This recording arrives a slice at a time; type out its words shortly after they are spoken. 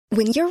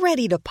When you're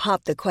ready to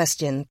pop the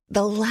question,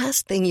 the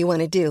last thing you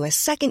want to do is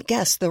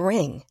second-guess the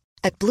ring.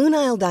 At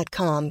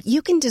BlueNile.com,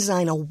 you can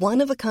design a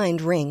one-of-a-kind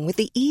ring with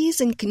the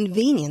ease and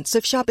convenience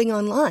of shopping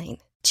online.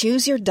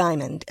 Choose your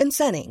diamond and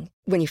setting.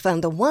 When you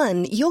find the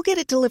one, you'll get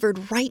it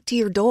delivered right to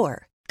your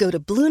door. Go to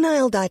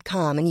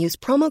BlueNile.com and use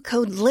promo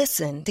code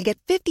LISTEN to get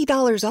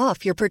 $50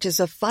 off your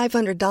purchase of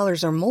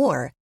 $500 or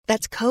more.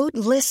 That's code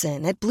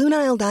LISTEN at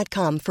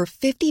BlueNile.com for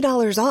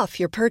 $50 off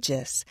your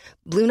purchase.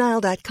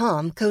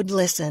 BlueNile.com, code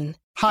LISTEN.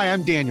 Hi,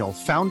 I'm Daniel,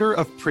 founder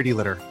of Pretty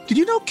Litter. Did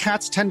you know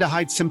cats tend to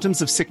hide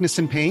symptoms of sickness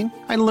and pain?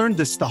 I learned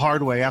this the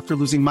hard way after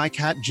losing my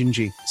cat,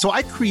 Gingy. So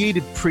I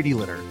created Pretty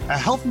Litter, a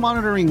health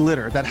monitoring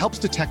litter that helps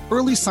detect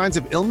early signs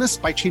of illness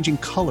by changing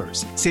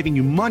colors, saving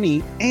you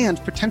money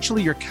and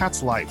potentially your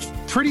cat's life.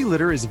 Pretty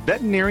Litter is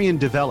veterinarian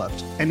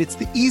developed, and it's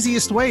the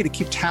easiest way to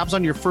keep tabs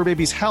on your fur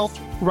baby's health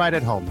right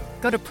at home.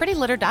 Go to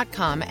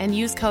prettylitter.com and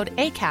use code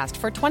ACAST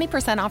for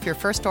 20% off your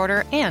first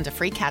order and a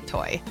free cat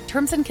toy.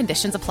 Terms and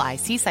conditions apply.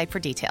 See site for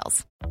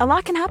details. A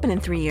lot can happen in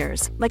 3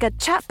 years, like a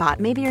chatbot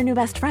may be your new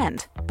best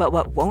friend. But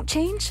what won't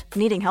change?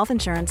 Needing health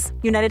insurance.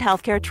 United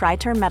Healthcare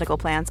Tri-Term Medical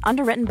Plans,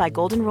 underwritten by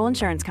Golden Rule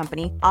Insurance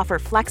Company, offer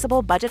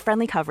flexible,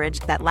 budget-friendly coverage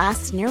that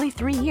lasts nearly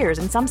 3 years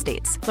in some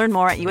states. Learn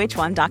more at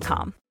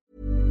uh1.com.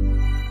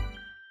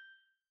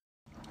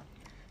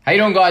 How you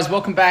doing, guys?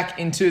 Welcome back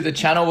into the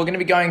channel. We're going to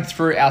be going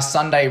through our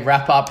Sunday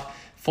wrap-up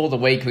for the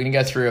week. We're going to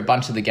go through a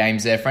bunch of the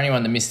games there. For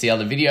anyone that missed the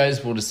other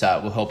videos,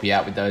 we'll help you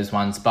out with those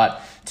ones.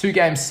 But 2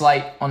 game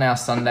slate on our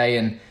Sunday,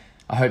 and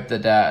I hope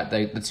that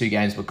the 2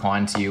 games were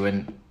kind to you.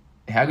 And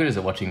how good is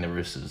it watching the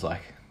Roosters?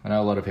 Like, I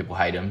know a lot of people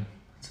hate them.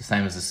 It's the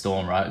same as the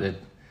Storm, right?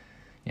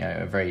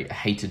 They're a very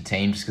hated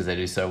team just because they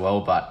do so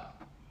well. But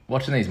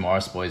watching these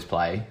Morris boys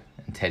play,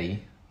 and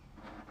Teddy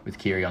with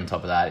Keary on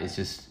top of that, is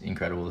just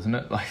incredible, isn't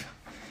it? Like,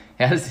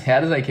 how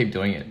does they keep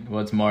doing it?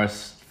 Well, it's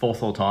Morris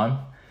 4th all time.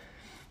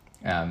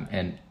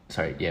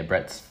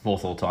 Brett's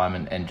 4th all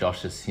time, and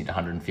Josh just hit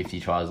 150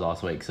 tries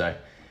last week. So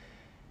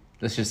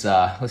let's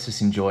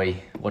just enjoy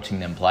watching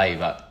them play.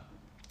 But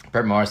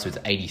Brett Morris with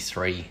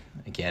 83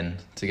 again,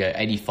 to go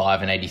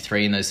 85 and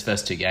 83 in those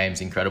first 2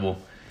 games, incredible.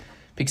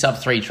 Picks up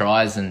 3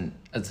 tries, and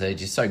it's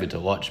just so good to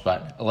watch.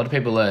 But a lot of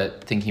people are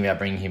thinking about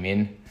bringing him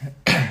in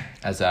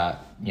as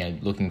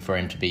looking for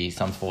him to be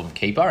some form of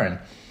keeper, and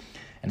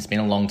it's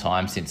been a long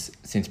time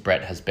since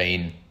Brett has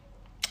been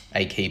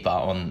a keeper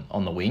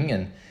on the wing.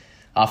 And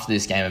after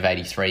this game of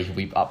 83, he'll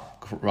be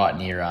up right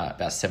near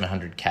about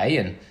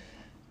 700k,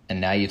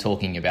 and now you're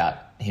talking about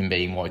him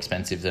being more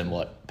expensive than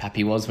what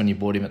Pappy was when you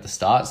bought him at the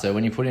start. So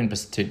when you put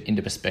it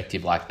into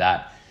perspective like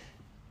that,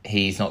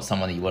 he's not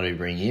someone that you want to be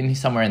bringing in. He's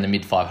somewhere in the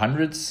mid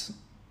 500s,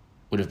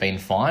 would have been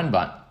fine,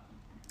 but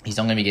he's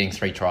not going to be getting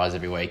 3 tries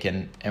every week.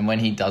 And when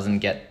he doesn't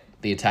get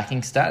the attacking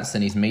stats,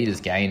 then his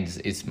meters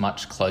gained is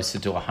much closer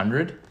to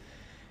 100.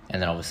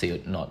 And then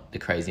obviously not the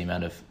crazy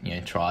amount of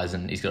tries,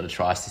 and he's got a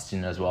try assist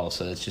in as well.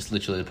 So it's just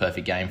literally the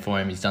perfect game for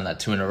him. He's done that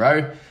 2 in a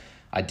row.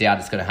 I doubt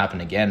it's going to happen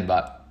again,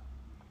 but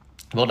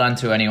well done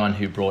to anyone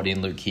who brought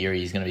in Luke Keary.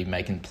 He's going to be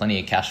making plenty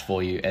of cash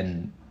for you,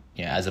 and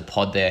as a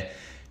pod there,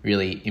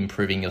 really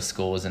improving your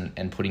scores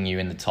and putting you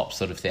in the top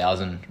sort of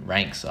 1,000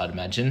 ranks, I'd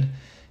imagine,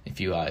 if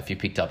you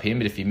picked up him.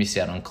 But if you missed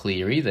out on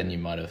Cleary, then you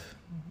might have,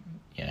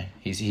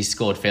 he's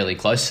scored fairly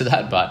close to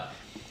that, but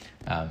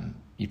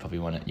you'll probably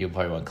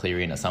want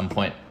Cleary in at some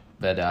point.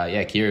 But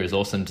Keary was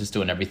awesome, just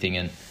doing everything,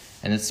 and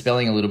it's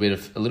spelling a little bit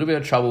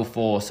of trouble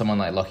for someone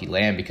like Lachie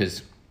Lamb,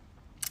 because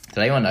did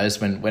anyone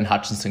notice when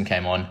Hutchinson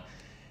came on,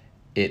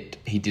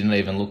 he didn't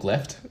even look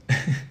left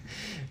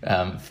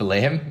for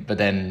Lamb, but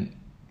then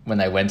when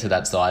they went to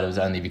that side, it was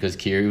only because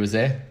Keary was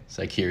there.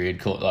 So Keary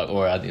had caught,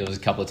 or I think it was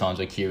a couple of times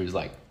where Keary was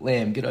like,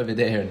 Lamb, get over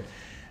there,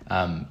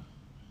 and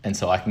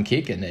so I can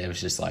kick, and it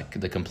was just like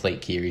the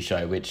complete Keary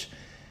show, which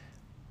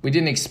we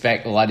didn't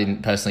expect. Well, I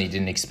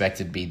didn't expect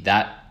it to be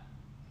that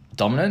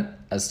dominant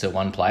as to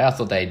one player. I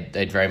thought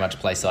they'd very much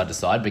play side to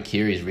side, but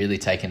Keary has really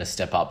taken a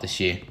step up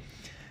this year,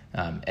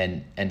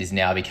 and is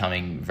now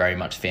becoming very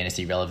much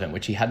fantasy relevant,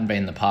 which he hadn't been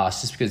in the past,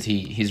 just because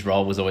his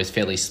role was always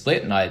fairly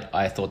split, and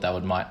I thought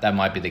that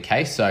might be the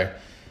case. So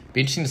it'd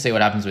be interesting to see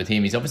what happens with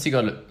him. He's obviously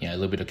got a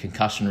little bit of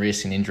concussion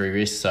risk and injury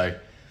risk, so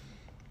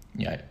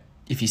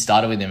if you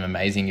started with him,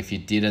 amazing. If you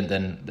didn't,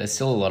 then there's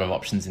still a lot of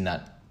options in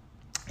that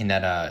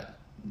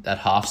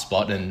half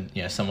spot, and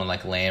someone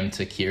like Lamb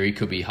to Keary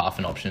could be half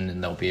an option,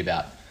 and there'll be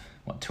about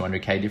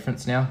 200k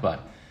difference now.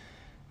 But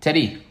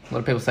Teddy, a lot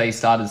of people say he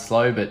started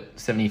slow, but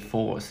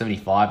 74,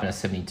 75 and a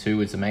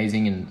 72 is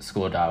amazing, and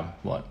scored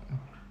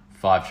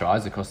 5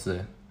 tries across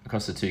the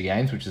 2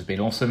 games, which has been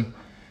awesome.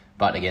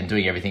 But again,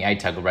 doing everything, 8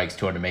 tackle breaks,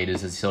 200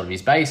 meters is sort of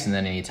his base, and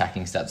then any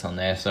attacking stats on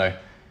there. So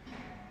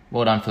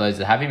well done for those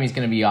that have him. He's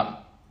going to be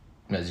up,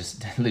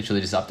 just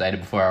literally just updated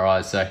before our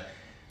eyes. So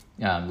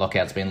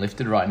lockout's been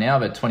lifted right now,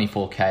 but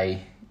 24k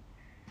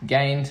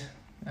gained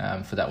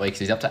for that week. So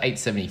he's up to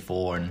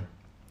 874, and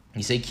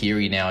you see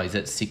Keary now is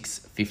at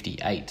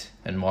 658,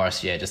 and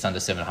Morris, just under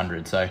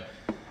 700. So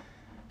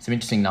some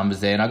interesting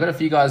numbers there. And I got a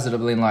few guys that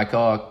have been like,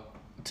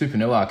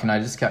 Tupanua, can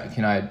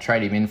I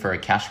trade him in for a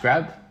cash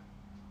grab?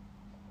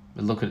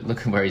 But look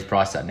at where he's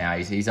priced at now.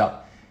 He's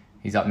up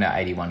now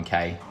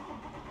 81k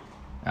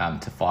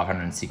to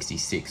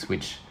 566,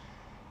 which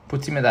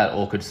puts him at that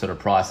awkward sort of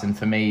price. And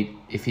for me,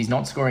 if he's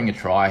not scoring a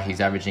try,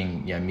 he's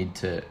averaging mid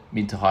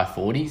to high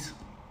 40s,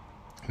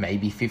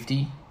 maybe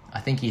 50. I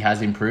think he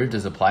has improved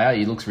as a player.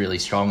 He looks really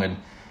strong,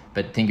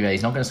 but think about it,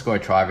 he's not going to score a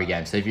try every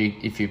game. So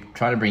if you're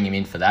trying to bring him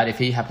in for that, if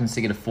he happens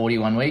to get a 40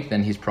 one week,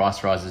 then his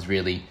price rise is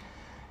really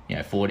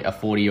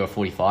 40 or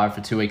 45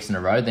 for 2 weeks in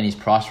a row. Then his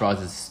price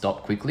rises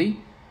stop quickly,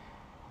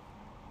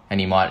 and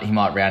he might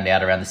round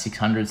out around the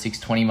 600,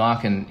 620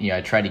 mark,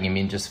 and trading him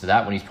in just for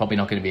that when he's probably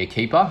not going to be a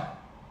keeper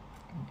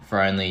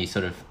for only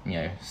sort of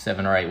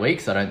 7 or 8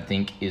 weeks, I don't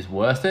think is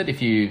worth it.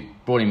 If you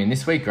brought him in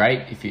this week,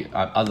 great. If you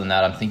other than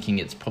that, I'm thinking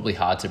it's probably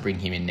hard to bring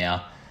him in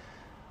now.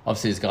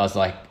 Obviously, there's guys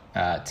like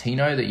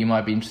Tino that you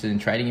might be interested in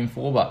trading him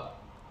for, but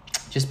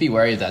just be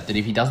wary of that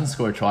if he doesn't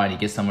score a try and he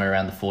gets somewhere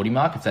around the 40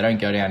 mark, if they don't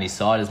go down his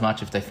side as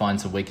much, if they find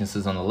some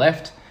weaknesses on the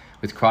left,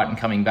 with Crichton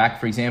coming back,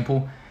 for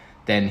example,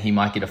 then he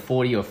might get a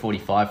 40 or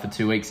 45 for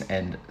 2 weeks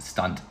and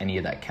stunt any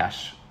of that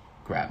cash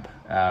grab.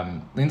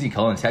 Lindsay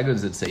Collins, how good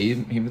does it see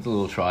him with a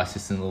little try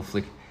assist and a little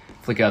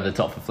flick over the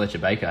top for Fletcher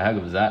Baker? How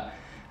good was that?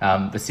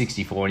 The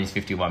 64 in his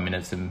 51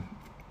 minutes, and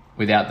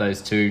without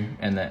those two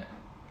and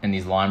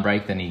his line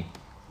break, then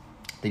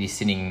he's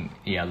sitting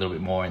a little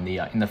bit more in the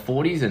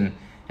 40s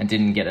and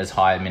didn't get as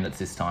high minutes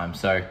this time.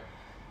 So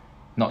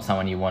not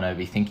someone you want to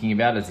be thinking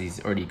about, as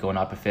he's already gone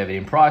up a fair bit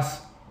in price.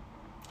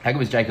 How good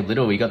was Jacob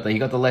Little? He got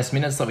the less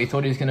minutes that we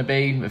thought he was going to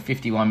be.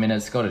 51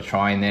 minutes, got a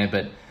try in there,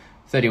 but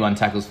 31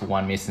 tackles for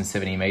 1 miss and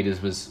 70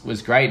 metres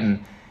was great.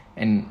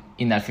 And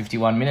in that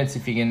 51 minutes,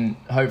 if you can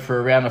hope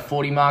for around a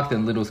 40 mark,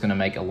 then Little's going to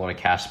make a lot of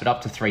cash. But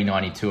up to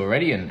 392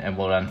 already, and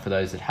well done for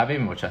those that have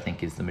him, which I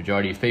think is the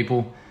majority of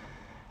people.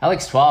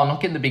 Alex Twal,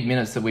 not getting the big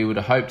minutes that we would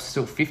have hoped,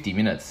 still 50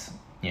 minutes.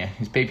 Yeah,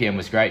 his PPM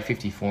was great,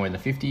 54 in the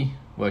 50,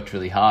 worked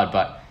really hard.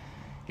 But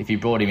if you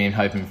brought him in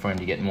hoping for him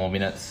to get more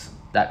minutes,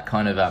 that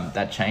kind of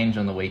that change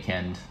on the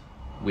weekend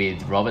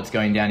with Roberts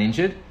going down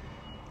injured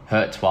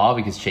hurt Twal,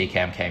 because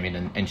Cheekham came in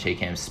and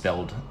Cheekham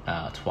spelled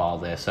Twal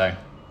there. So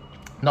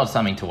not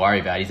something to worry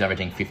about. He's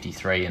averaging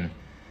 53 and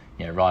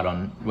right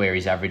on where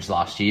he's averaged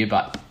last year,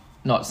 but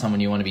not someone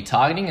you want to be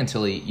targeting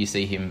until you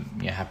see him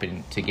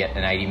happen to get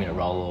an 80-minute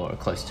role or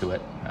close to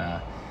it.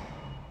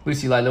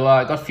 Lucy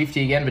Leilua got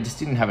 50 again, but just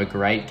didn't have a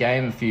great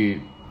game. A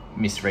few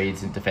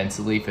misreads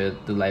defensively for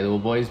the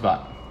Leilua boys,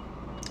 but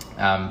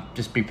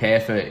just prepare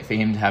for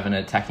him to have an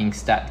attacking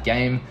stat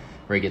game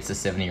where he gets a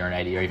 70 or an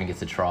 80 or even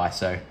gets a try.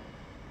 So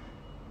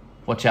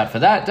watch out for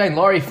that. Dane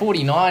Laurie,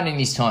 49 in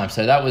his time.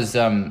 So that was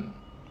a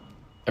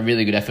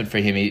really good effort for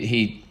him.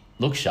 He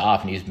looked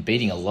sharp and he was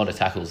beating a lot of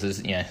tackles.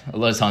 There's a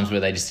lot of times where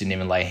they just didn't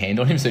even lay a hand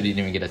on him, so he didn't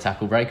even get a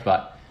tackle break.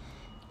 But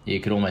you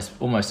could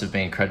almost have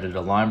been credited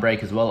a line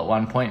break as well at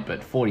one point.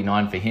 But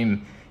 49 for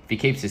him. If he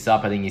keeps this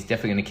up, I think he's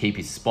definitely going to keep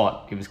his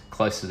spot. He was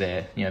close to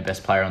their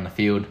best player on the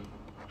field.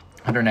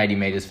 180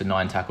 metres for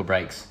 9 tackle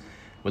breaks.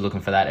 We're looking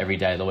for that every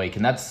day of the week.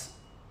 And that's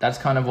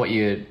kind of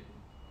the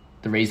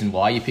reason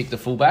why you pick the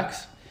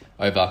fullbacks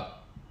over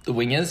the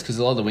wingers, because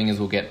a lot of the wingers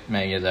will get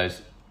maybe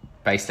those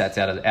base stats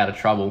out of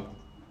trouble.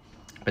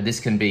 But this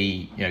can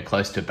be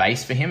close to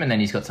base for him, and then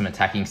he's got some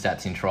attacking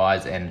stats in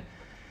tries and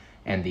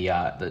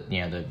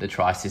the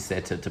try assist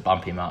there to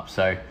bump him up.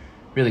 So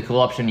really cool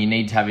option. You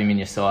need to have him in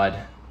your side.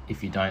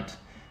 If you don't,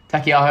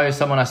 Takiaho,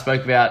 someone I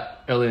spoke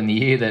about earlier in the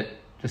year that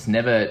just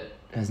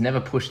has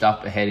never pushed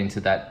up ahead into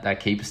that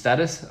keeper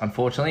status,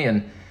 unfortunately,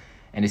 and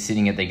is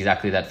sitting at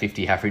exactly that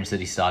 50 average that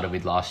he started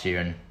with last year.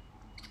 And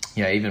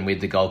even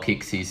with the goal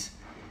kicks, he's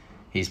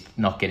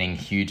not getting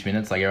huge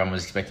minutes. Like, everyone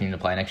was expecting him to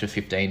play an extra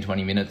 15,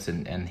 20 minutes,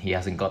 and he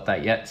hasn't got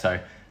that yet. So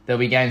there'll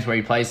be games where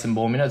he plays some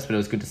more minutes, but it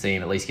was good to see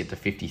him at least get to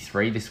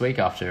 53 this week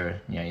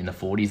after in the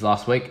 40s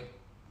last week.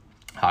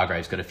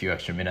 Hargraves got a few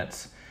extra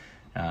minutes,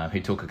 who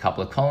took a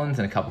couple of Collins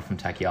and a couple from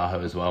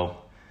Takiaho as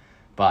well.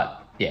 But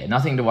yeah,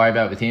 nothing to worry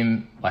about with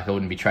him. Like, I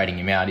wouldn't be trading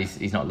him out.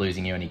 He's not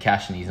losing you any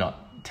cash, and he's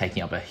not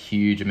taking up a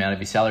huge amount of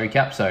his salary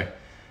cap. So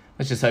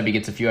let's just hope he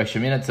gets a few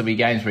extra minutes. There'll be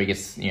games where he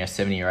gets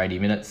 70 or 80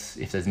 minutes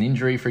if there's an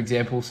injury, for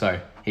example. So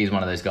he's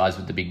one of those guys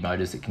with the big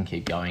motors that can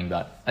keep going.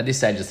 But at this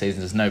stage of the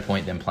season, there's no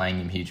point them playing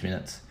him huge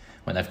minutes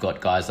when they've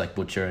got guys like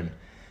Butcher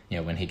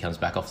and when he comes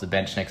back off the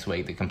bench next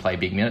week that can play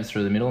big minutes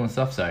through the middle and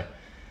stuff. So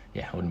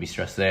yeah, I wouldn't be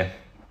stressed there.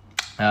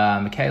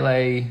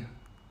 Michele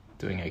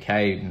doing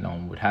okay. No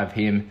one would have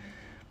him.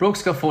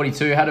 Brooks got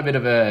 42, had a bit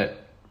of a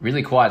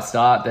really quiet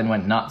start, then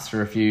went nuts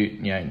for a few,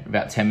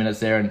 about 10 minutes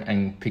there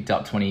and picked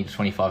up 20 to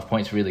 25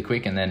 points really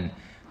quick, and then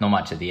not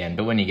much at the end.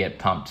 But when you get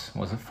pumped,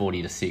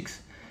 40 to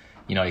 6,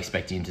 you're not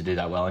expecting him to do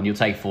that well. And you'll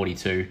take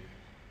 42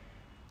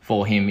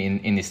 for him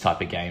in this type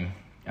of game,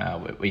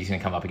 where he's going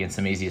to come up against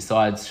some easier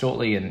sides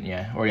shortly, and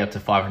already up to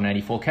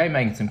 584k,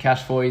 making some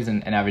cash for you,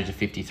 and an average of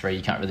 53.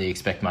 You can't really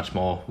expect much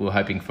more. We were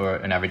hoping for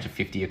an average of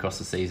 50 across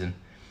the season,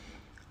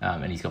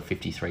 and he's got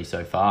 53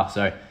 so far.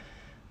 So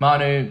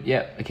Manu,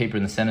 a keeper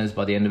in the centres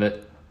by the end of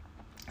it.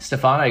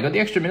 Stefano got the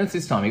extra minutes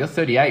this time. He got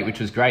 38, which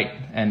was great,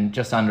 and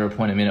just under a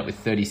point a minute with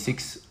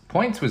 36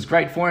 points was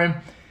great for him.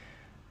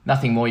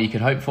 nothing more you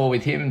could hope for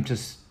with him.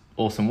 Just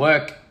awesome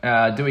work.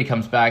 Dewey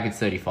comes back. It's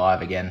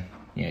 35 again.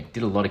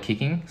 Did a lot of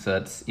kicking, so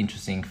that's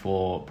interesting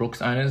for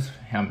Brooks owners.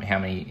 How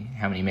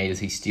many meters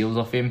he steals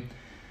off him,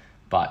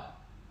 but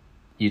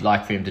you'd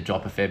like for him to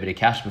drop a fair bit of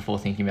cash before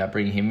thinking about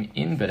bringing him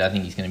in. But I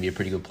think he's going to be a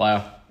pretty good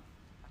player.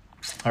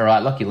 All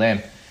right, Lachie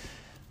Lamb.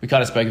 We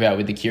kind of spoke about it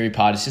with the Kiri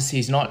part. It's just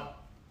they're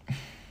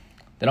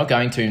not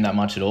going to him that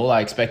much at all.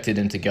 I expected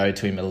them to go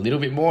to him a little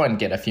bit more and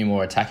get a few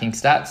more attacking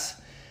stats.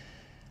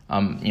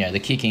 The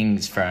kicking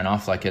is fair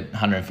enough, like at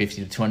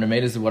 150 to 200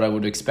 meters is what I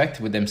would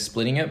expect with them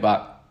splitting it,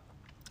 but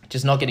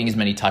just not getting as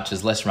many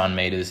touches, less run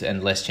meters,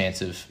 and less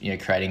chance of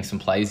creating some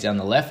plays down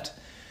the left.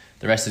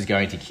 The rest is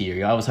going to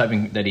Kiri. I was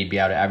hoping that he'd be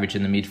able to average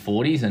in the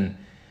mid-40s, and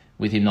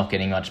with him not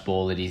getting much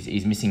ball, that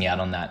he's missing out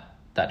on that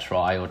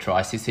try or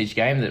try assist each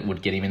game that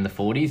would get him in the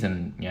 40s.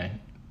 And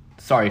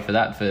sorry for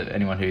that for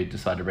anyone who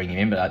decided to bring him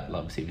in, but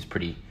obviously he was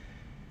pretty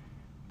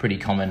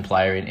common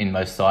player in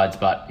most sides.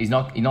 But he's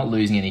not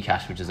losing any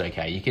cash, which is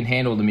okay. You can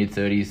handle the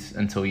mid-30s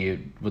until you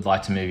would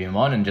like to move him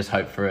on, and just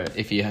hope for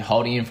if you're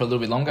holding him for a little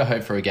bit longer,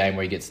 hope for a game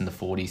where he gets in the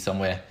 40s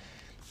somewhere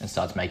and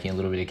starts making a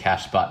little bit of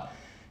cash. But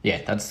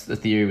yeah, that's the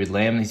theory with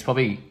Lamb.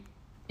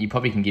 You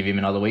probably can give him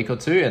another week or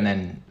two, and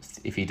then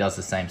if he does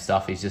the same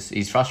stuff,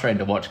 he's frustrating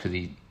to watch because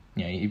he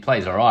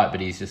plays all right,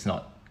 but he's just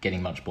not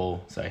getting much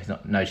ball, so he's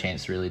no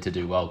chance really to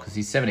do well because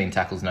he's 17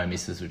 tackles, no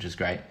misses, which is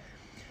great.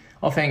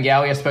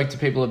 Ofahengaue, I spoke to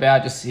people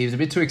about. He was a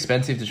bit too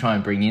expensive to try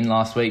and bring in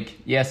last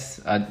week.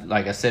 Yes,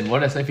 like I said,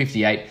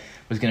 58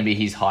 was going to be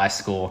his highest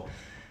score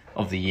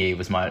of the year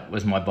was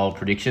my bold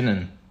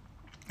prediction,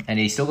 and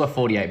he still got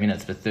 48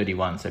 minutes for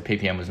 31, so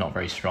PPM was not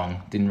very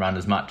strong. Didn't run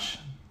as much.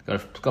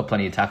 Got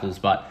plenty of tackles,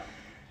 but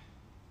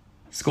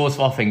scores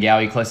for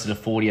Ofahengaue closer to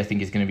 40 I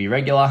think is going to be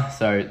regular,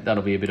 so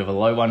that'll be a bit of a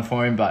low one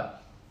for him.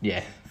 But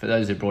yeah, for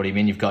those who brought him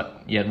in, you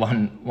had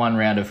one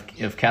round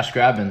of cash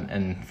grab,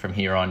 and from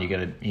here on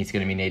he's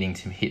going to be needing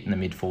to hit in the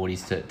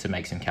mid-40s to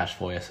make some cash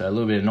for you. So a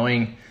little bit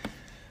annoying.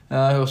 Who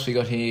else we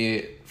got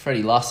here?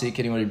 Freddie Lussick,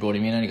 anyone who brought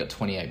him in, only got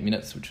 28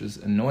 minutes, which was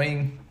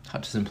annoying.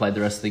 Hutchison played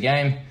the rest of the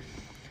game.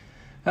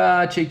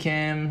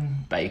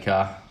 Cheekham,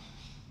 Baker.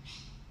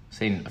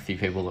 Seen a few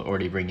people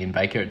already bring in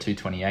Baker at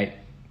 228.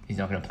 He's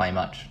not going to play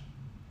much.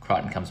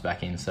 Crichton comes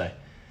back in, so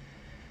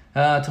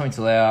Tommy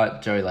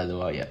Talau, Joey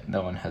Leilua, yeah,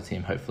 no one has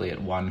him, hopefully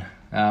at 1.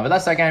 But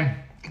that's that game.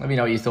 Let me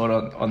know what you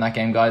thought on that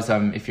game, guys.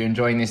 If you're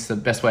enjoying this, the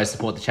best way to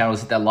support the channel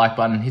is hit that like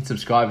button, hit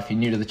subscribe if you're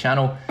new to the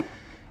channel,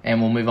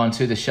 and we'll move on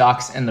to the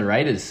Sharks and the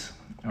Raiders.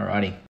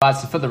 Alrighty.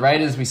 Alright, so for the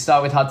Raiders, we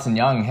start with Hudson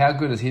Young. How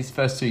good has his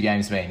first 2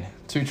 games been?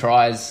 2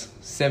 tries,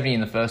 70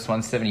 in the first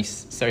one,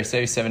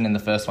 77 in the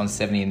first one,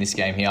 70 in this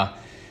game here.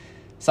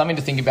 Something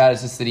to think about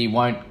is just that he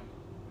won't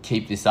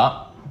keep this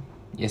up.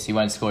 Yes, he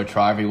won't score a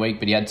try every week,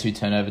 but he had 2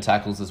 turnover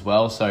tackles as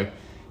well. So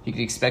you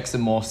could expect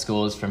some more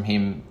scores from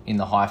him in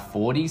the high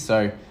 40s,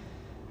 so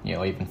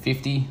even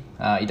 50.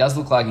 He does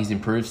look like he's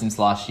improved since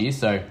last year,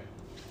 so an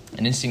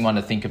interesting one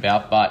to think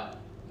about. But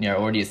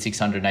already at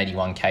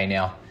 681k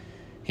now,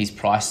 he's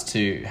priced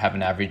to have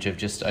an average of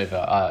just over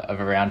of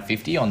around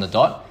 50 on the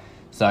dot.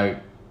 So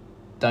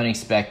don't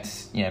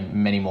expect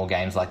many more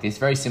games like this.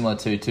 Very similar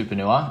to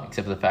Tupanua,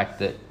 except for the fact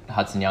that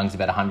Hudson Young's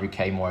about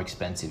 100k more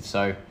expensive.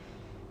 So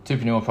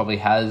Tupanua probably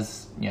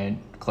has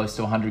close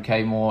to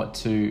 100k more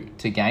to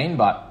gain,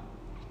 but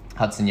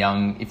Hudson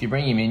Young, if you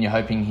bring him in, you're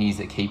hoping he's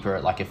a keeper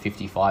at like a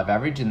 55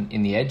 average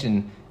in the edge,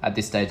 and at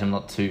this stage I'm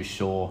not too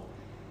sure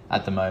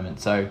at the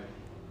moment. So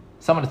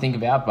someone to think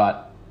about,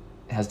 but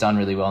has done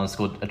really well and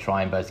scored a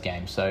try in both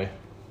games, so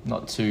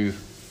not too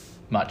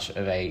much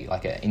of an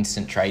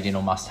instant trade-in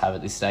or must-have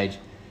at this stage.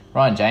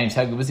 Ryan James,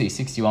 how good was he?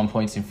 61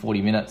 points in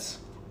 40 minutes.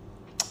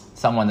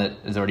 Someone that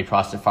is already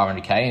priced at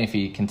 500k, and if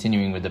you're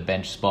continuing with the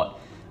bench spot,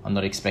 I'm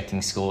not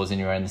expecting scores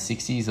anywhere in the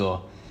 60s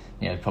or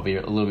probably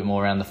a little bit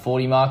more around the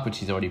 40 mark, which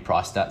he's already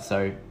priced at.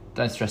 So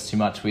don't stress too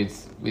much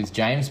with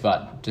James,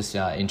 but just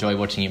enjoy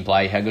watching him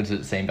play. How good does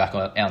it seem back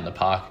out in the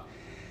park?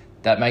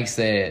 That makes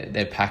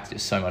their pack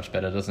just so much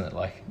better, doesn't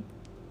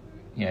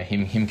it?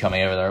 Him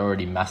coming over, they're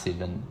already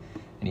massive, and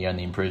he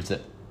only improves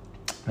it.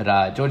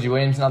 But Georgie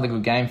Williams, another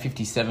good game,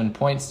 57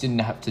 points. Didn't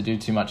have to do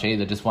too much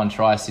either, just 1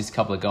 try, assist,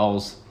 couple of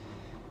goals.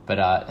 But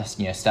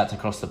stats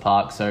across the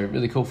park, so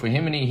really cool for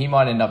him, and he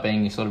might end up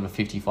being sort of a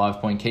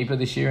 55-point keeper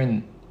this year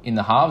in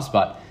the halves.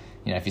 But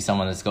if you're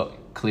someone that's got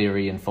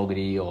Cleary and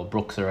Fogarty or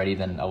Brooks already,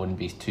 then I wouldn't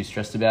be too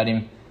stressed about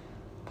him.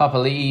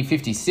 Papali'i,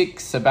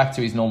 56, so back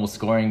to his normal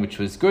scoring, which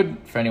was good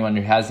for anyone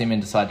who has him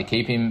and decided to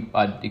keep him.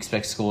 I'd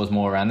expect scores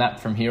more around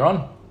that from here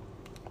on.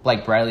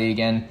 Blake Brayley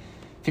again,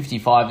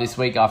 55 this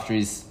week after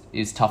his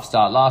tough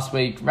start last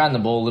week. Ran the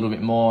ball a little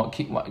bit more,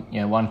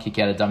 1 kick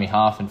out of dummy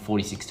half and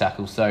 46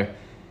 tackles. So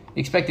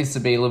expect this to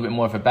be a little bit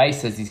more of a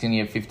base, as he's going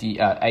to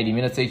get 80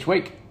 minutes each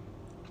week.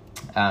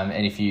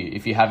 And if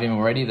you have him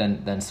already,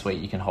 then sweet,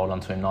 you can hold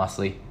on to him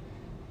nicely.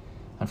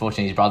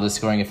 Unfortunately, his brother's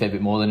scoring a fair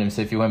bit more than him,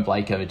 so if you went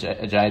Blake over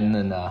Jaden,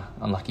 then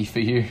unlucky for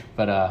you.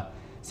 But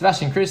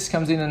Sebastian Kris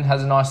comes in and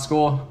has a nice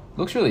score.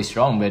 Looks really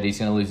strong, but he's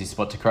going to lose his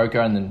spot to Croker,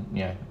 and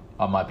then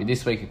I might be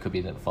this week, it could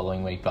be the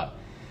following week, but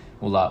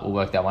we'll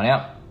work that one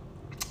out.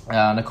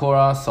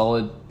 Nakora,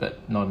 solid,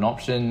 but not an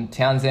option.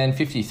 Townsend,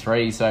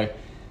 53. So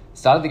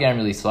started the game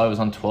really slow. Was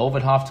on 12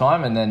 at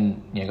halftime, and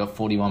then got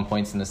 41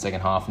 points in the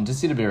second half, and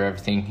just did a bit of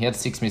everything. He had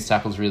 6 missed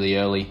tackles really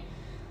early.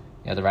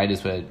 The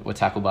Raiders were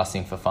tackle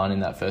busting for fun in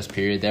that first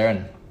period there,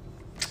 and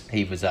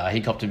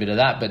he copped a bit of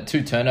that. But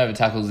 2 turnover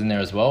tackles in there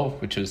as well,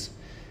 which was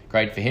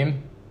great for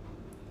him.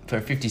 For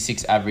a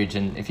 56 average,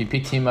 and if you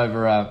picked him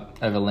over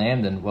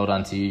Lamb, then well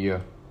done to you.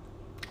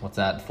 You're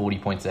 40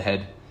 points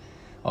ahead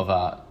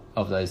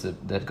of those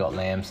that got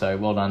Lamb. So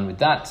well done with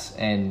that.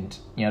 And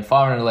at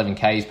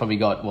 511k, he's probably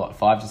got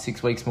 5 to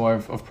 6 weeks more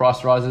of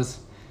price rises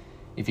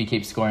if he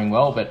keeps scoring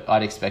well. But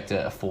I'd expect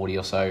a 40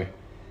 or so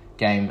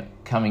game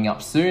coming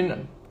up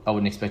soon. I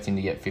wouldn't expect him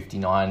to get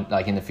 59,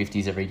 like in the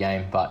 50s every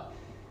game. But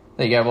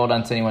there you go. Well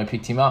done to anyone who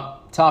picked him up.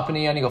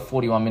 Tarpany only got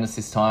 41 minutes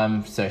this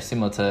time, so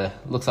similar to,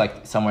 looks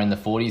like somewhere in the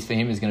 40s for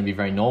him is going to be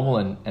very normal,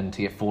 and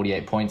to get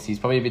 48 points, he's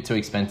probably a bit too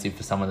expensive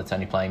for someone that's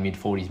only playing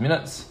mid-40s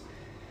minutes.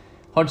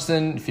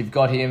 Hodgson, if you've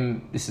got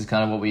him, this is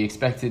kind of what we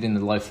expected, in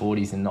the low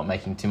 40s and not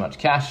making too much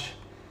cash.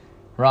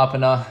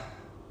 Rapana,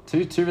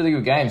 two really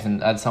good games,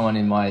 and I had someone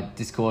in my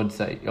Discord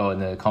in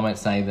the comments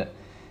saying that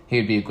he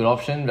would be a good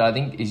option, but I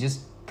think he's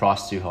just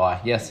priced too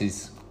high. Yes,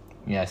 he's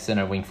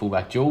centre wing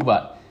fullback dual,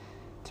 but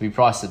to be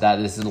priced at that,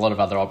 there's a lot of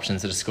other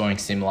options that are scoring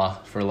similar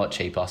for a lot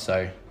cheaper.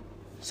 So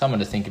someone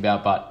to think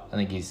about, but I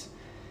think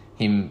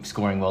him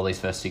scoring well these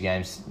first 2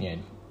 games,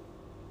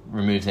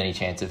 removes any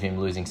chance of him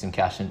losing some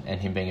cash and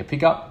him being a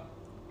pickup.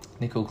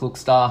 Nickel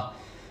Klukstar,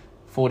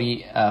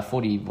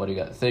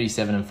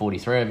 37 and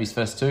 43 of his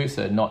first 2,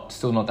 so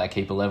still not that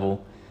keeper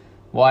level.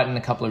 White in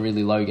a couple of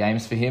really low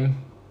games for him.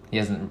 He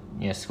hasn't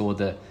scored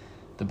the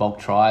bulk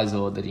tries,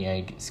 or that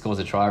he scores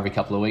a try every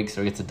couple of weeks,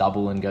 or he gets a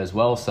double and goes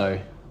well, so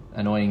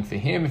annoying for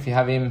him. If you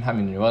have him,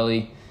 having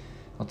Nueli,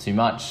 not too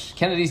much.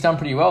 Kennedy's done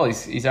pretty well.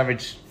 He's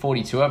averaged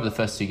 42 over the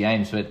first 2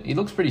 games, but he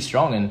looks pretty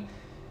strong, and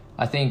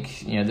I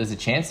think there's a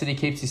chance that he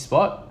keeps his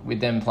spot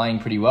with them playing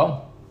pretty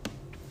well.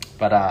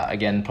 But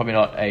again, probably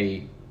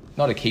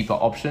not a keeper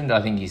option.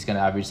 I think he's going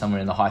to average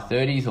somewhere in the high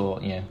 30s or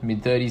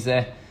mid 30s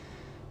there.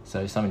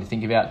 So something to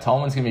think about.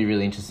 Tolman's going to be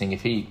really interesting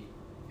if he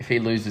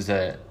loses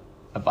a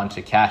bunch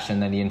of cash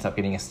and then he ends up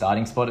getting a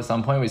starting spot at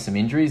some point with some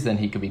injuries, then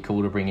he could be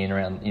cool to bring in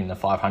around in the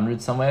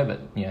 500 somewhere,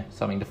 but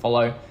something to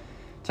follow.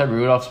 Toby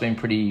Rudolph's been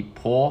pretty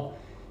poor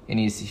in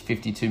his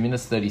 52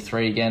 minutes,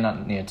 33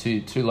 again,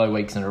 two low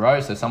weeks in a row,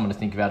 so someone to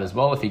think about as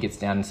well if he gets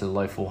down into the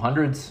low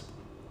 400s.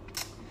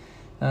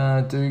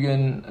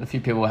 Dugan, a few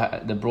people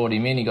that brought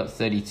him in, he got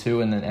 32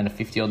 and a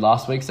 50 odd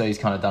last week, so he's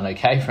kind of done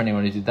okay for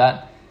anyone who did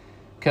that.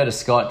 Curtis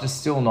Scott, just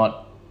still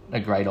not a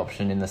great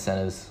option in the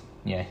centres.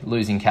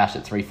 Losing cash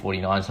at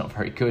 349 is not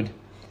very good.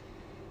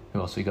 Who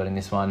else we got in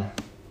this one?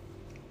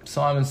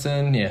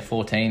 Simonson,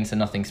 14, so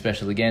nothing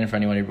special again for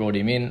anyone who brought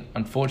him in,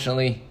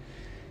 unfortunately.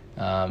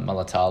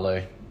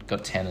 Malatalo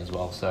got 10 as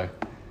well, so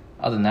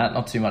other than that,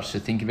 not too much to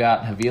think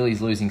about.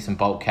 Havili's losing some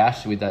bulk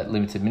cash with that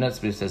limited minutes,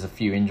 but if there's a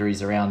few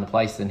injuries around the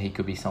place, then he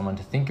could be someone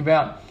to think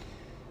about.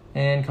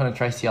 And kind of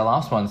Tracy, our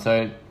last one.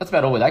 So that's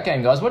about all with that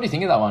game, guys. What do you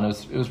think of that one?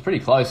 It was pretty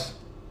close.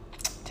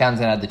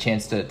 Townsend had the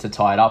chance to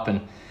tie it up,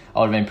 and I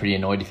would have been pretty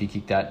annoyed if you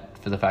kicked that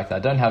for the fact that I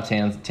don't have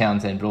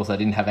Townsend, but also I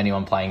didn't have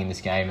anyone playing in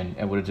this game, and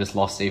it would have just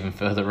lost even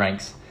further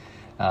ranks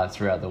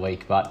throughout the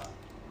week. But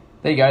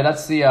there you go.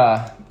 That's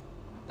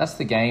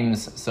the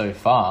games so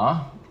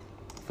far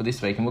for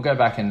this week, and we'll go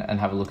back and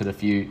have a look at a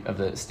few of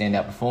the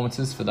standout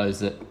performances for those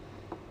that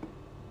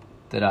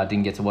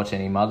didn't get to watch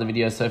any of my other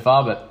videos so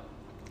far. But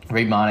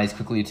Reid Mane is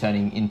quickly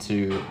turning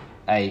into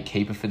a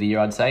keeper for the year,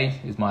 I'd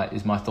say, is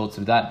my thoughts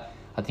of that.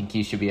 I think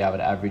he should be able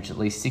to average at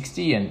least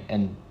 60,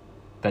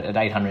 but at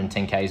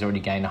 810k, he's already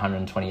gained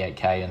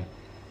 128k. And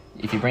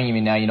if you bring him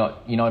in now,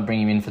 you're not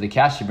bringing him in for the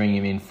cash, you bring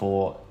him in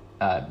for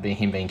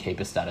being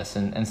keeper status.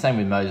 And same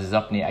with Moses,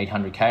 up near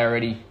 800k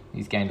already.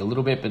 He's gained a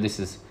little bit, but this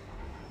is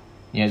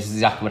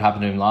exactly what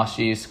happened to him last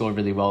year. He scored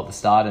really well at the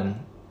start and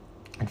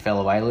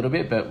fell away a little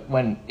bit. But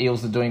when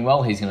Eels are doing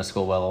well, he's going to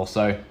score well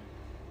also.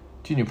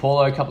 Junior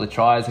Paulo, a couple of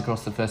tries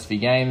across the first few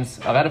games.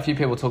 I've had a few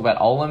people talk about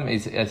Olam.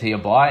 Is he a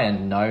buy?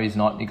 And no, he's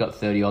not. He got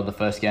 30 odd the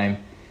first game.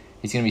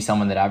 He's going to be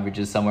someone that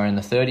averages somewhere in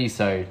the 30s.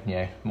 So,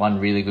 one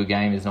really good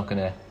game is not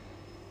going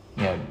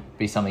to,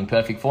 be something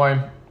perfect for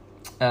him.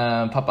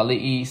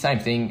 Papali'i, same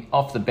thing.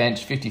 Off the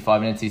bench,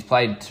 55 minutes. He's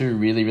played 2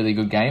 really, really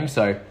good games.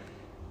 So,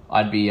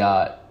 I'd be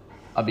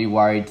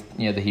worried,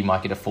 that he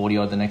might get a 40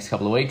 odd the next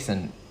couple of weeks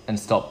and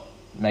stop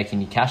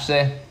making you cash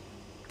there.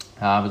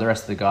 But the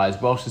rest of the guys,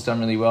 Welsh has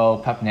done really well.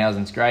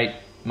 Pappenhausen's great.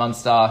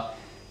 Munster,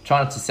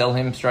 try not to sell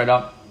him straight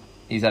up.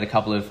 He's had a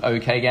couple of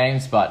okay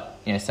games, but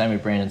same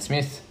with Brandon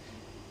Smith.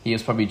 He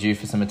was probably due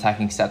for some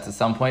attacking stats at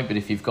some point, but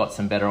if you've got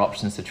some better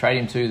options to trade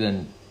him to,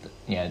 then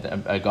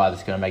a guy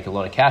that's going to make a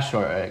lot of cash,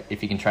 or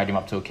if you can trade him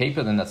up to a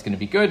keeper, then that's going to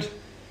be good.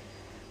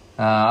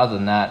 Other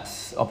than that,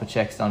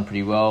 Opacek's done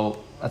pretty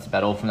well. That's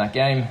about all from that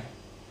game.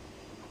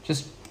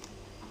 Just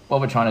what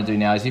we're trying to do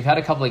now is you've had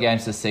a couple of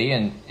games to see,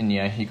 and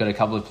you've got a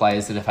couple of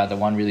players that have had the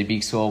one really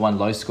big score, one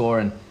low score,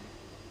 and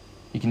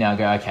you can now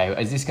go,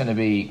 okay, is this going to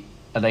be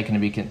are they going to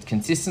be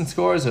consistent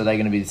scorers, or are they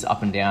going to be this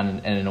up and down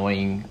and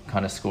annoying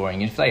kind of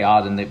scoring? If they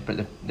are,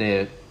 then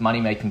their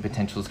money-making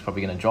potential is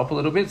probably going to drop a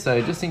little bit.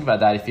 So just think about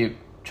that. If you're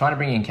trying to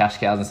bring in cash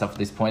cows and stuff at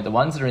this point, the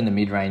ones that are in the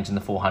mid-range and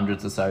the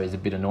 400s or so is a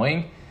bit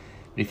annoying.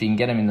 But if you can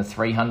get them in the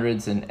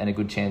 300s and a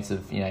good chance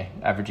of,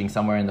 averaging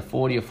somewhere in the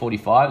 40 or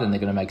 45, then they're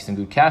going to make some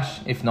good cash.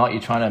 If not,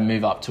 you're trying to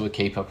move up to a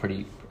keeper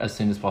as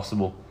soon as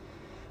possible.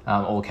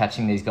 Or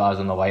catching these guys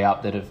on the way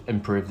up that have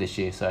improved this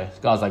year. So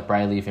guys like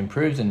Brayley have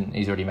improved, and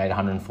he's already made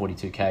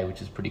 142k,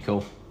 which is pretty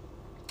cool.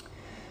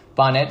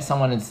 Barnett,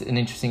 someone is an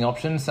interesting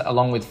option,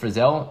 along with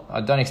Frizzell.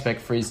 I don't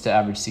expect Frizz to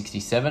average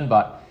 67,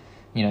 but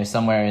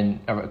somewhere in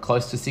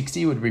close to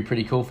 60 would be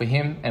pretty cool for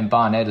him. And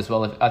Barnett as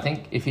well. I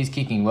think if he's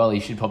kicking well, he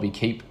should probably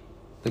keep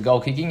the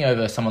goal kicking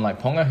over someone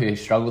like Ponga, who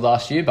struggled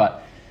last year,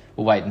 but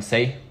we'll wait and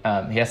see.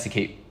 He has to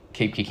keep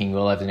kicking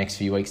well over the next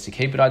few weeks to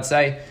keep it, I'd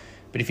say.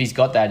 But if he's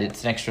got that,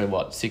 it's an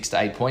extra, 6 to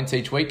 8 points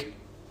each week.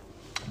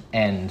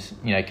 And,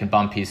 can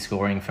bump his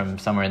scoring from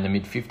somewhere in the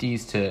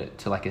mid-50s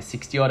to like a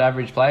 60-odd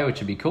average player, which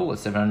would be cool at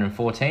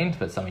 714,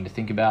 but something to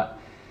think about,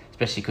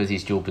 especially because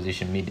he's dual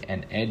position mid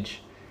and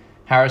edge.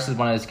 Harris is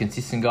one of those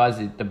consistent guys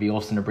that'd be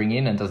awesome to bring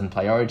in and doesn't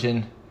play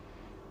Origin.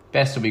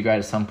 Best will be great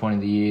at some point in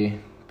the year.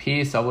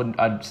 Pierce,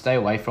 I'd stay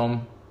away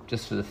from,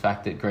 just for the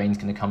fact that Green's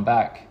going to come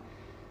back.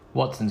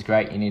 Watson's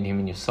great, you need him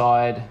in your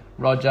side.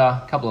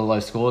 Roger, a couple of low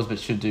scores, but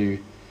should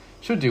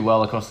do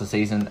well across the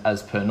season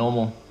as per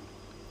normal.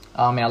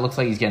 It looks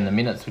like he's getting the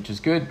minutes, which is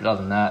good, but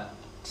other than that,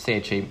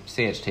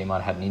 CHT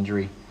might have had an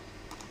injury,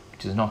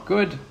 which is not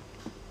good.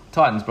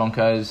 Titans,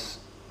 Broncos,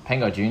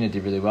 Pangai Jr.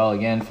 did really well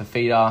again. For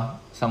Fafita,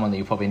 someone that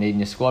you probably need in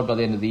your squad by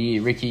the end of the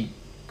year. Ricky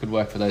could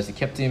work for those that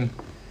kept him.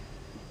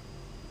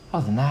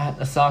 Other than that,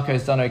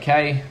 Asako's done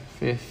okay.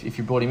 If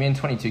you brought him in,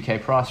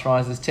 22k price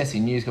rises. Tessie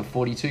News got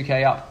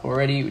 42k up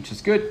already, which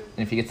is good. And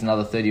if he gets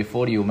another 30 or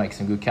 40, he'll make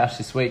some good cash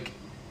this week.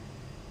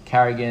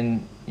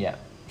 Carrigan,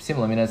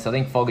 similar minutes. I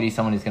think Fogarty,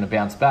 someone who's going to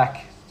bounce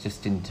back.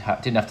 Just didn't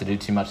have to do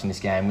too much in this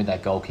game with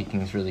that goal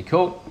kicking is really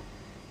cool.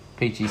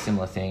 Peachy,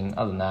 similar thing.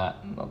 Other than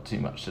that, not too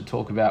much to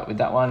talk about with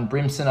that one.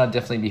 Brimson, I'd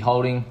definitely be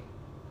holding.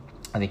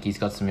 I think he's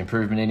got some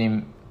improvement in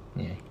him.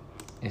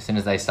 As soon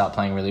as they start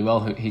playing really well,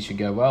 he should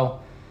go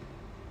well.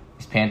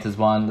 This Panthers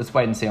one, let's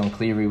wait and see on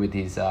Cleary with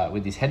his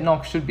head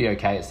knock. Should be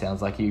okay, it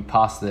sounds like. He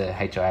passed the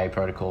HIA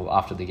protocol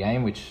after the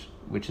game,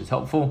 which is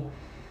helpful.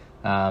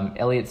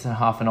 Elliott's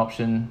half an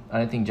option. I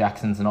don't think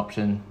Jackson's an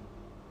option.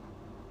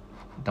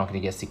 Not going to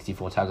get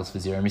 64 tackles for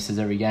 0 misses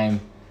every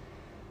game.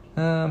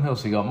 Who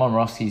else we got?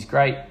 Momorowski's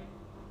great.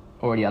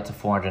 Already up to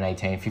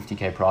 418,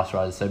 50k price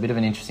rise. So a bit of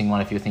an interesting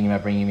one if you're thinking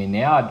about bringing him in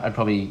now. I'd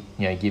probably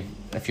give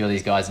a few of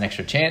these guys an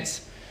extra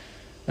chance.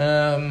 Who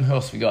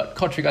else we got?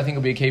 Kotrick, I think,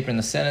 will be a keeper in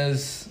the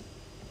centres.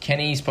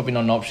 Kenny's probably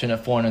not an option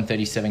at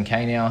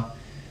 437k now.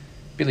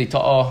 Billy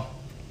To'o,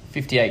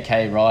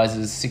 58k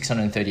rises,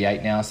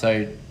 638 now.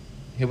 So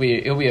he'll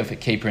be a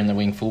keeper in the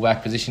wing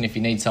fullback position. If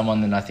you need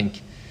someone, then I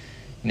think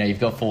you've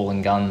got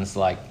fallen guns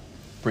like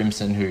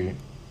Brimson, who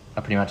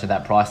are pretty much at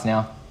that price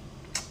now.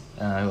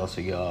 Who else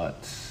we got?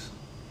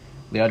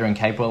 Leota and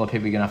Capewell are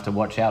people you're going to have to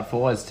watch out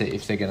for as to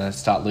if they're going to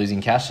start losing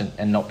cash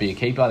and not be a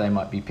keeper. They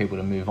might be people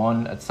to move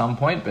on at some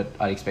point, but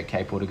I'd expect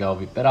Capewell to go a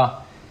bit better.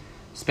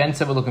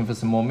 Spencer, we're looking for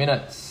some more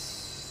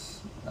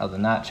minutes. Other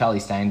than that, Charlie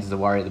Staines is a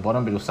worry at the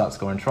bottom, but he'll start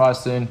scoring tries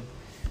soon.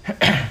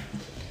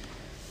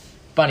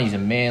 Bunnies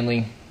and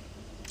Manly.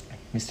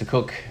 Mr.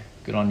 Cook,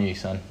 good on you,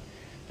 son.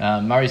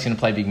 Murray's going to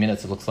play big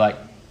minutes, it looks like.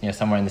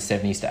 Somewhere in the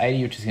 70s to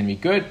 80, which is going to be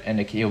good, and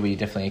he'll be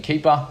definitely a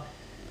keeper.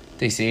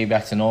 DCE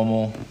back to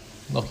normal.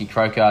 Lockie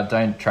Croker,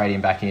 don't trade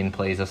him back in,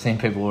 please. I've seen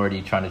people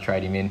already trying to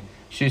trade him in.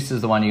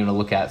 Schuster's the one you're going to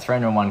look at.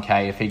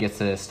 301k. If he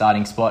gets a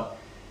starting spot,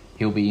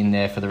 he'll be in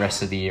there for the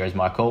rest of the year, is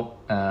my call.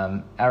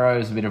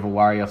 Arrow's a bit of a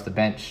worry off the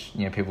bench.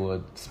 People are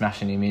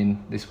smashing him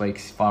in this week.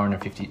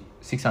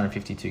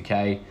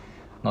 652k.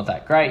 Not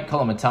that great.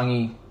 Colin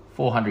Matangi,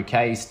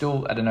 400k.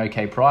 Still at an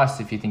okay price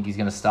if you think he's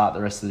going to start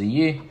the rest of the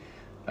year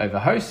over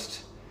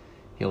Host.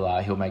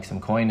 He'll make some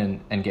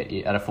coin and get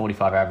you at a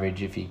 45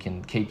 average if he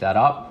can keep that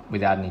up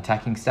without any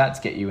attacking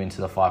stats, get you into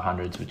the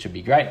 500s, which would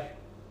be great.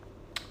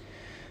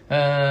 What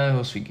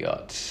else we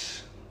got?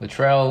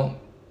 Latrell,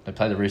 they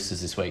play the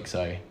Roosters this week,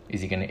 so is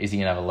he gonna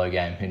have a low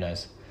game? Who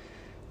knows?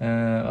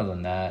 Other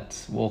than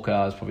that,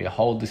 Walker is probably a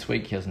hold this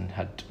week. He hasn't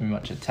had too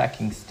much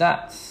attacking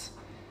stats.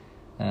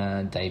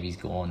 Davey's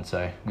gone,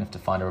 so we have to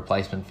find a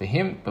replacement for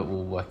him, but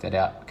we'll work that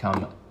out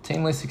come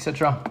team list,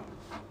 etc.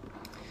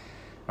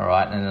 All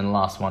right, and then the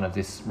last one of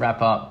this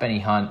wrap-up, Benny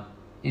Hunt.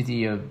 Is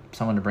he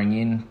someone to bring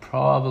in?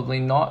 Probably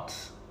not.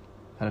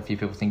 Had a few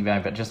people think about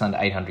him, but just under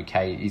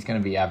 800k. He's going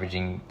to be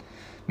averaging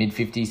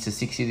mid-50s to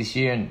 60 this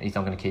year, and he's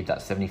not going to keep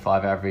that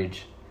 75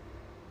 average.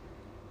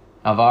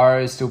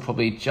 Alvaro is still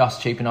probably just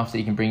cheap enough that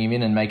you can bring him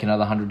in and make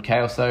another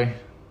 100k or so.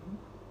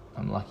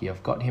 I'm lucky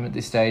I've got him at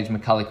this stage.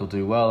 McCulloch will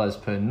do well as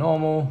per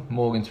normal.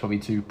 Morgan's probably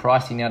too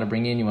pricey now to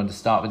bring in. You want to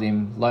start with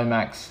him.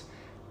 Lomax,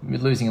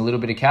 losing a little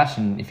bit of cash,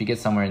 and if you get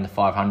somewhere in the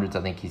 500s,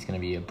 I think he's going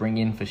to be a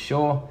bring-in for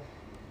sure.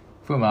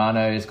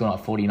 Fumano has gone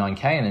up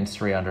 49k and then it's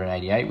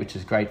 388, which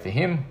is great for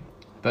him.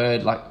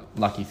 Bird,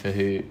 lucky for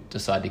who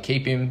decided to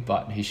keep him,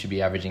 but he should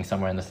be averaging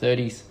somewhere in the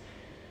 30s.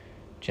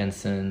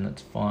 Jensen,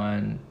 that's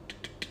fine.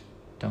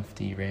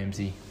 Dunphy,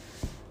 Ramsey.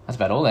 That's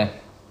about all there.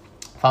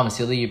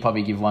 Farmer-Silly, you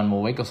probably give one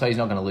more week or so. He's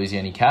not going to lose you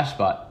any cash,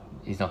 but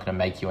he's not going to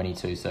make you any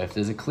too. So if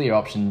there's a clear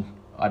option,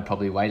 I'd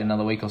probably wait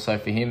another week or so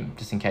for him,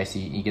 just in case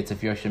he gets a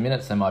few extra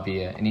minutes. There might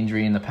be an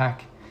injury in the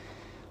pack.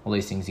 All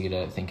these things you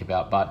got to think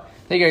about. But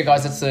there you go,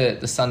 guys. That's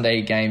the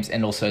Sunday games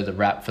and also the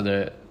wrap for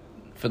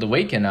the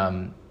week.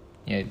 And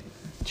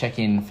check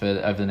in for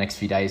over the next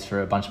few days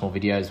for a bunch more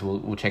videos.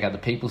 We'll check out the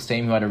People's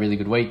team who had a really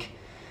good week,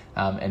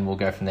 and we'll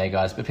go from there,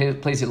 guys. But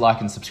please hit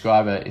like and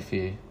subscribe if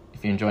you're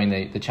enjoying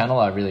the channel.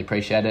 I really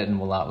appreciate it, and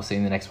we'll see you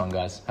in the next one,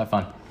 guys. Have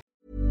fun.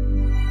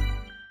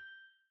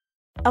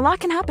 A lot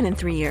can happen in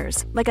 3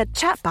 years, like a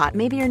chatbot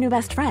may be your new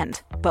best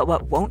friend. But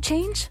what won't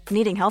change?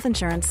 Needing health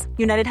insurance.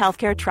 United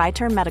Healthcare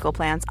Tri-Term Medical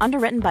Plans,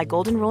 underwritten by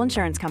Golden Rule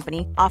Insurance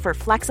Company, offer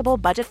flexible,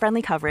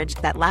 budget-friendly coverage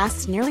that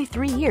lasts nearly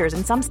 3 years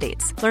in some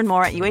states. Learn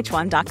more at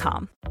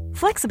uh1.com.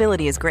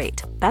 Flexibility is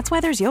great. That's why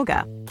there's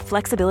yoga.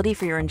 Flexibility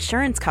for your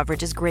insurance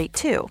coverage is great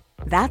too.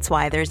 That's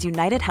why there's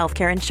United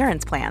Healthcare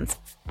Insurance Plans.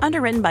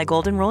 Underwritten by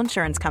Golden Rule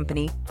Insurance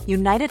Company,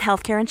 United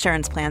Healthcare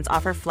Insurance Plans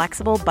offer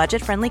flexible,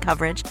 budget-friendly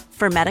coverage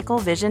for medical,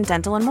 vision,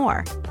 dental, and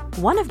more.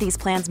 One of these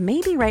plans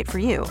may be right for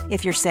you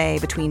if you're, say,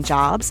 between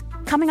jobs,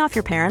 coming off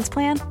your parents'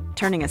 plan,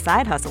 turning a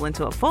side hustle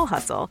into a full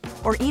hustle,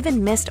 or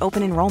even missed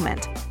open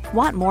enrollment.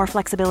 Want more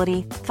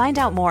flexibility? Find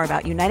out more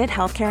about United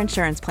Healthcare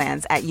Insurance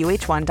Plans at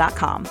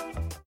uh1.com.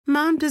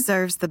 Mom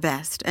deserves the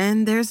best,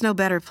 and there's no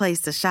better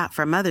place to shop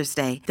for Mother's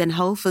Day than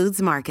Whole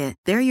Foods Market.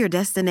 They're your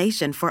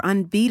destination for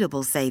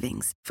unbeatable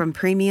savings, from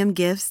premium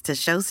gifts to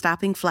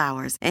show-stopping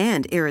flowers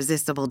and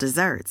irresistible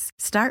desserts.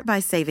 Start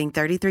by saving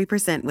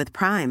 33% with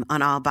Prime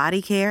on all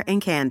body care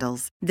and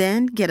candles.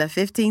 Then get a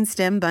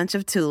 15-stem bunch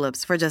of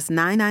tulips for just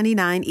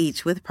 $9.99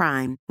 each with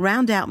Prime.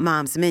 Round out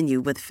Mom's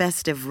menu with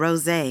festive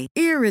rosé,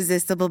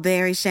 irresistible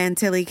berry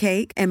chantilly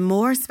cake, and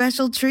more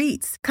special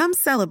treats. Come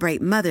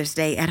celebrate Mother's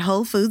Day at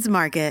Whole Foods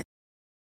Market.